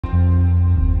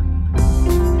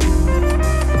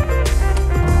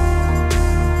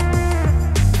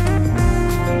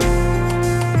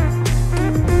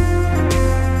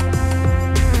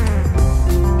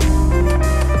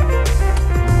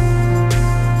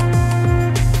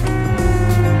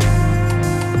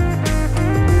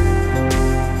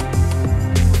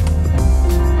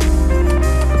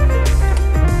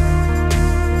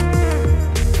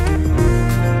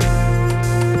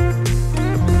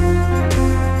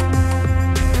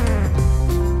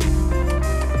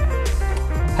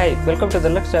Hi, welcome to the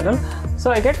Lux channel. So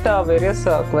I get various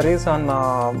queries on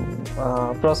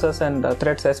process and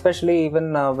threads, especially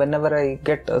even whenever I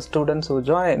get students who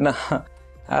join.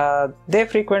 They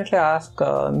frequently ask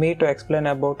me to explain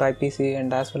about IPC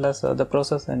and as well as the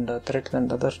process and threads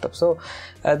and other stuff. So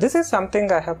this is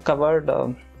something I have covered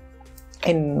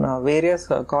in various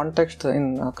contexts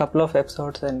in a couple of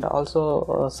episodes and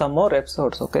also some more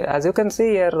episodes. Okay, as you can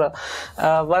see here,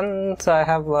 once I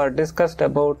have discussed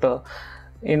about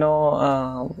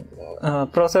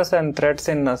process and threads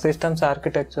in systems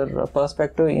architecture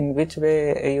perspective, in which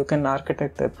way you can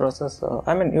architect a process.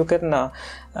 You can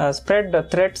spread the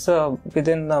threads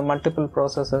within multiple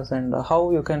processes, and how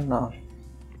you can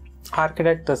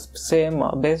architect the same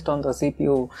based on the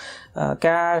CPU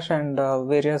cache and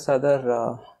various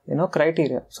other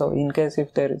criteria. So in case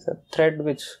if there is a thread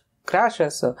which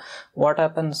crashes, what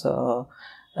happens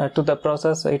to the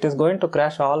process? It is going to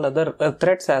crash all other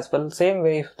threads as well. Same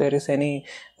way, if there is any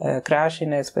crash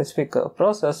in a specific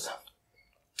process,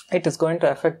 it is going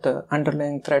to affect the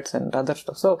underlying threads and other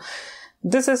stuff. So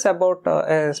this is about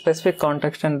a specific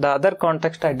context, and the other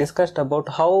context I discussed about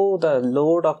how the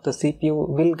load of the CPU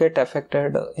will get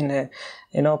affected in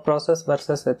a process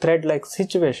versus a thread like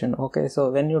situation. Okay, so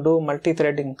when you do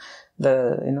multi-threading,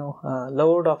 the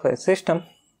load of a system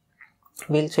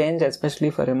will change,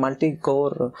 especially for a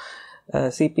multi-core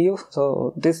CPU.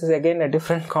 So this is again a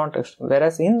different context,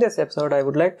 whereas in this episode I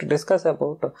would like to discuss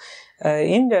about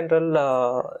in general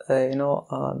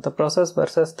the process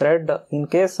versus thread. In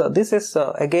case this is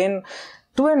again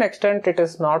to an extent it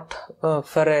is not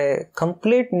for a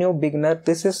complete new beginner.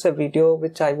 This is a video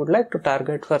which I would like to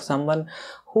target for someone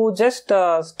who just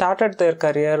started their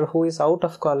career, who is out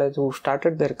of college, who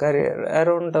started their career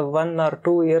around 1 or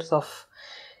 2 years of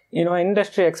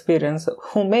industry experience,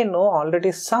 who may know already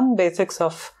some basics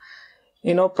of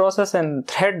process and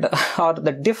thread or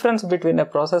the difference between a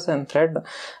process and thread,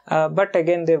 but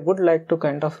again they would like to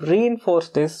kind of reinforce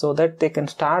this so that they can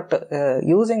start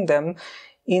using them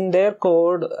in their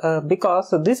code,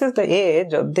 because this is the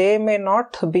age. They may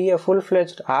not be a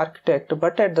full-fledged architect,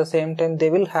 but at the same time they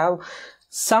will have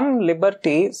some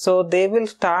liberty, so they will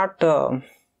start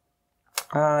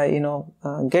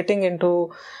getting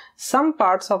into some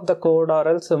parts of the code or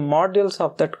else modules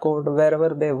of that code wherever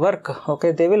they work.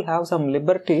 Okay, they will have some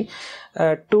liberty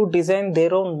to design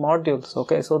their own modules.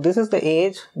 Okay, so this is the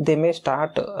age they may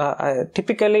start.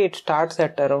 Typically it starts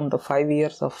at around 5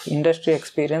 years of industry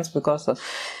experience, because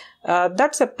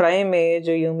that's a prime age.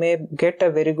 You may get a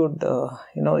very good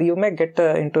you may get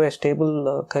into a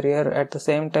stable career. At the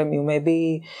same time,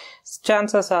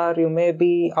 chances are you may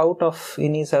be out of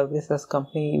any services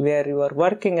company where you are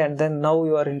working, and then now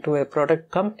you are into a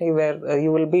product company where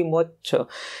you will be much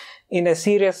in a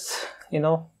serious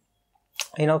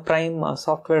prime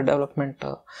software development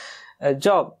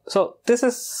job. So this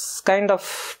is kind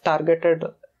of targeted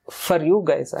for you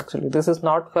guys. Actually, this is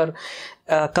not for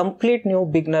complete new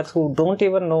beginners who don't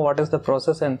even know what is the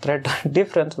process and thread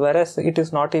difference, whereas it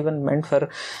is not even meant for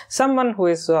someone who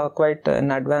is quite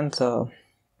an advanced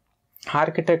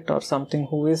architect or something,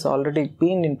 who is already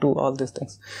been into all these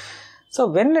things. So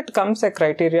when it comes a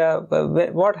criteria,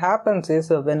 what happens is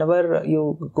whenever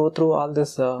you go through all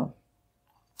this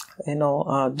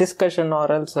discussion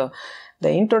or else the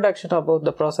introduction about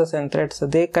the process and threads,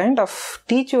 they kind of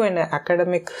teach you in an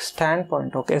academic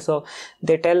standpoint. Okay, so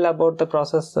they tell about the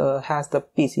process has the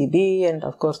PCB and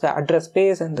of course the address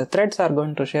space, and the threads are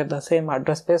going to share the same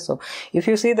address space. So if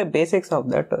you see the basics of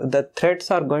that, the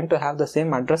threads are going to have the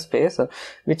same address space,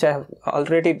 which I have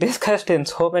already discussed in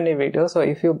so many videos. So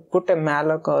if you put a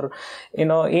malloc or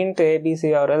int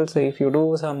ABC, or else if you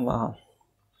do some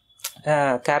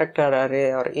character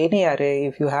array or any array,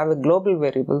 if you have a global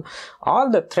variable,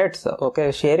 all the threads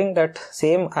sharing that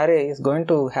same array is going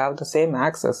to have the same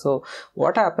access. So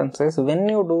what happens is, when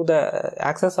you do the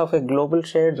access of a global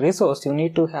shared resource, you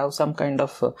need to have some kind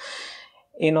of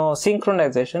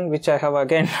synchronization, which I have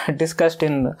again discussed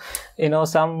in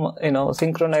some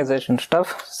synchronization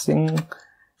stuff,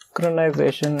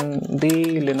 synchronization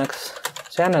the Linux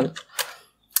channel.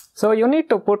 So you need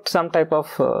to put some type of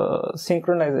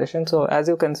synchronization. So as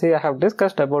you can see, I have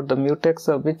discussed about the mutex,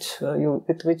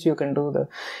 with which you can do the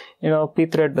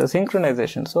pthread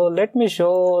synchronization. So let me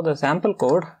show the sample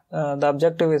code. The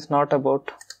objective is not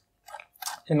about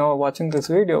watching this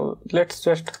video. Let's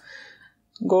just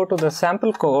go to the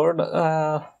sample code.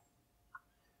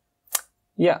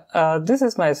 This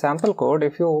is my sample code.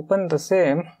 If you open the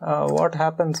same, what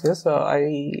happens is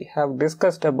I have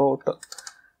discussed about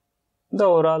the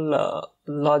overall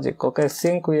logic. Okay,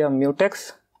 sync via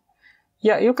mutex,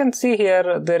 Yeah, you can see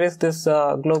here there is this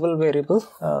global variable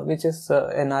which is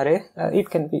an array. It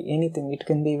can be anything. It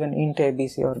can be even int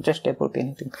ABC or just about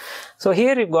anything. So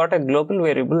here you got a global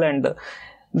variable, and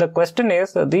the question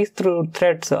is these two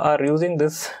threads are using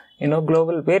this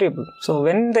global variable. So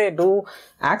when they do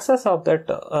access of that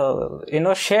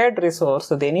shared resource,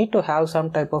 they need to have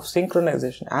some type of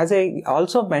synchronization. As I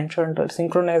also mentioned,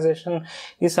 synchronization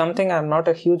is something I'm not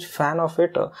a huge fan of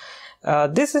it.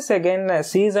 This is again a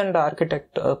seasoned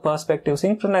architect perspective.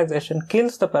 Synchronization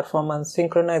kills the performance.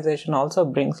 Synchronization also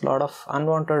brings a lot of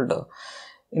unwanted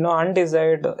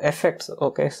undesired effects.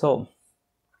 Okay, so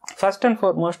first and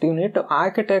foremost, you need to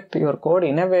architect your code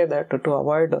in a way that to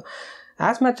avoid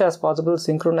as much as possible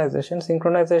synchronization.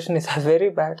 Synchronization is a very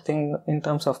bad thing in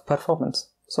terms of performance.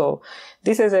 So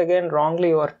this is again wrongly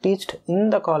you are taught in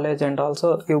the college, and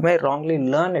also you may wrongly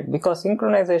learn it because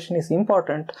synchronization is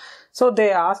important. So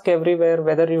they ask everywhere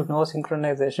whether you know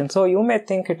synchronization. So you may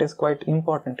think it is quite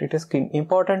important. It is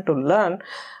important to learn,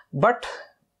 but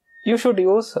you should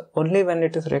use only when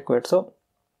it is required. So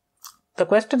the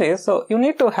question is, so you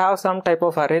need to have some type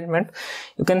of arrangement.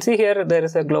 You can see here there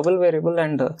is a global variable,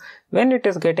 and when it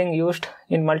is getting used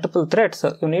in multiple threads,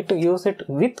 you need to use it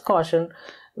with caution,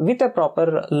 with a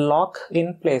proper lock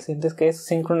in place. In this case,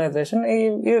 synchronization,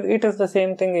 it is the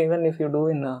same thing even if you do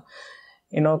in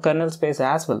kernel space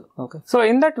as well. Okay, so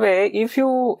in that way, if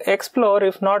you explore,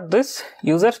 if not this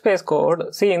user space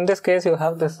code, see in this case you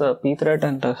have this pthread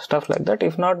and stuff like that.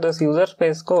 If not this user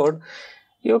space code,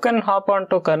 you can hop on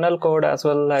to kernel code as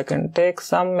well. I can take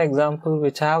some example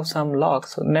which have some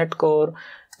locks. Netcore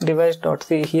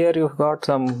device.c. Here you've got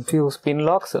some few spin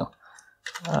locks,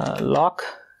 lock,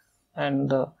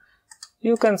 and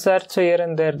you can search here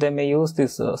and there. They may use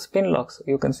this spin locks.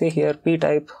 You can see here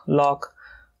p-type lock,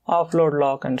 offload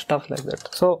lock, and stuff like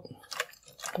that. So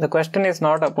the question is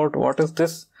not about what is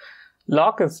this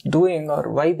lock is doing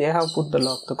or why they have put the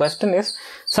lock. The question is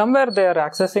somewhere they are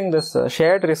accessing this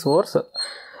shared resource.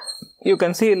 You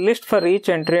can see list for each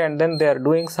entry, and then they are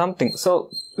doing something. So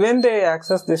when they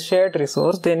access this shared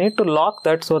resource, they need to lock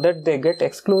that so that they get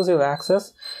exclusive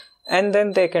access, and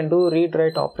then they can do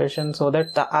read-write operations so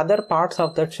that the other parts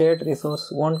of that shared resource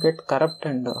won't get corrupt,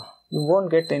 and you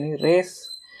won't get any race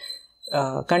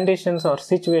conditions or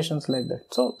situations like that.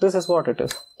 So this is what it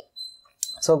is.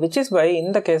 So which is why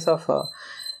in the case of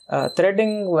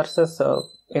threading versus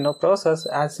process,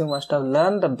 as you must have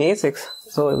learned the basics.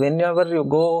 So whenever you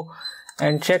go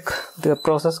and check the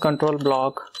process control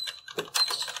block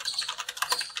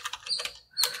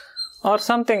or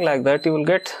something like that, you will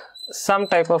get some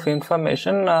type of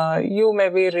information. You may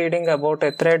be reading about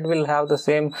a thread will have the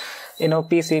same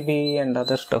PCB and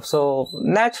other stuff. So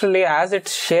naturally, as it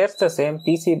shares the same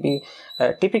PCB,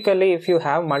 typically if you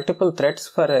have multiple threads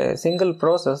for a single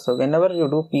process, whenever you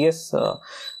do ps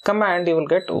command, you will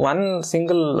get one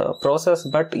single process,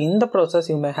 but in the process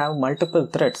you may have multiple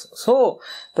threads. So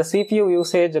the CPU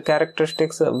usage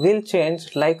characteristics will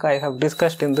change, like I have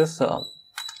discussed in this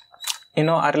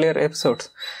earlier episodes.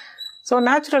 So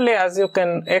naturally, as you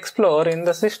can explore in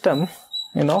the system,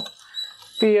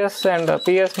 PS and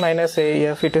PS minus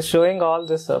AEF, it is showing all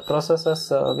these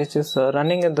processes which is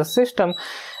running in the system.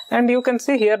 And you can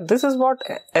see here, this is what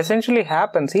essentially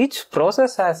happens. Each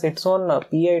process has its own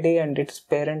PID and its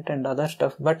parent and other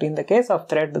stuff. But in the case of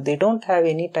thread, they don't have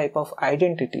any type of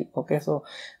identity. Okay, so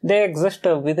they exist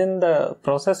within the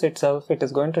process itself. It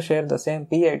is going to share the same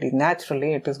PID.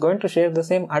 Naturally, it is going to share the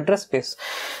same address space.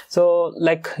 So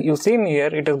like you seen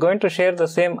here, it is going to share the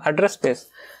same address space.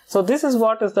 So this is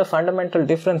what is the fundamental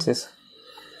differences.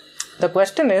 The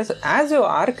question is, as you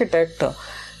architect,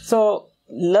 so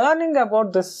learning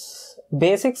about this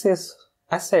basics is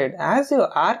aside. As you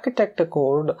architect a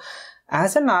code,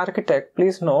 as an architect,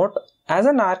 please note, as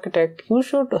an architect, you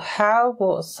should have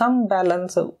some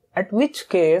balance, at which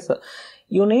case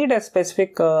you need a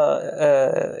specific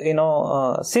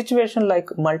situation like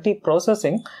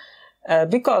multiprocessing.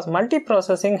 Because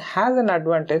multiprocessing has an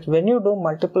advantage. When you do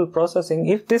multiple processing,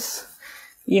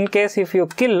 if you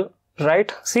kill,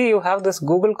 right, see you have this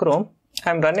Google Chrome,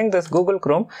 I'm running this Google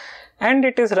Chrome, and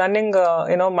it is running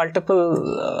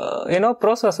multiple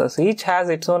processes, each has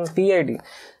its own PID.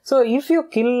 So if you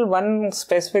kill one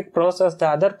specific process, the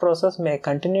other process may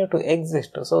continue to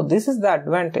exist. So this is the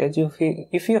advantage.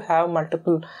 If you have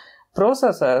multiple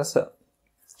processes,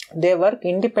 they work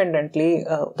independently.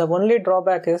 The only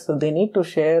drawback is they need to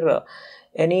share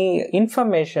any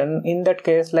information, in that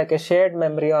case like a shared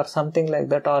memory or something like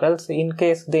that, or else in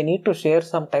case they need to share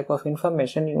some type of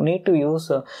information, you need to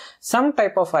use some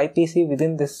type of IPC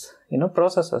within this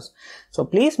processes. So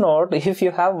please note, if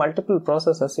you have multiple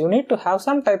processes, you need to have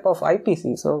some type of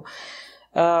IPC. So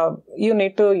you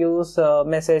need to use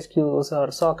message queues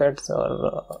or sockets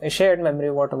or shared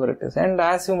memory, whatever it is. And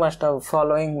as you must have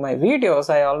following my videos,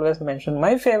 I always mention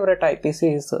my favorite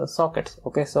IPC is sockets.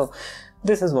 Okay, so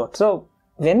this is what. So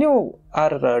when you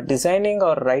are designing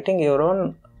or writing your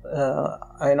own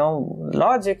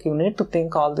logic, you need to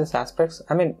think all these aspects.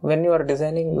 I mean, when you are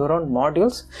designing your own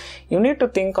modules, you need to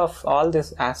think of all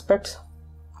these aspects,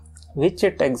 which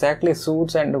it exactly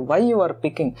suits and why you are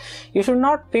picking. You should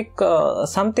not pick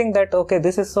something that, okay,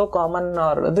 this is so common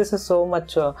or this is so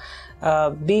much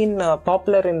been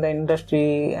popular in the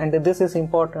industry and this is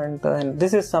important and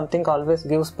this is something always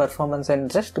gives performance,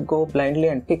 and just go blindly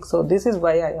and pick. So this is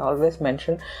why I always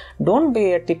mention, don't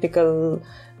be a typical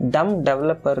dumb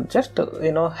developer. Just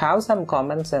have some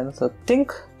common sense,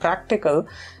 think practical,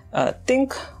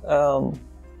 think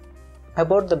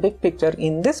about the big picture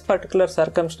in this particular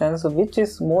circumstance, which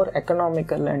is more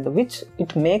economical and which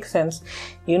it makes sense.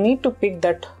 You need to pick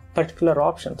that particular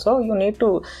option. So you need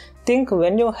to think,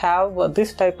 when you have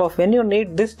this type of, when you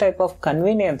need this type of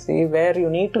conveniency where you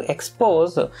need to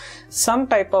expose some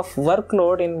type of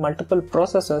workload in multiple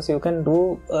processes, you can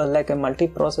do like a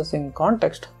multi-processing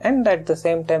context. And at the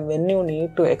same time, when you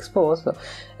need to expose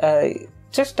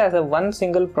just as a one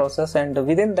single process, and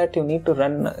within that you need to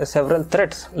run several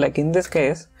threads, like in this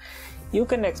case you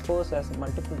can expose as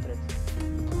multiple threads.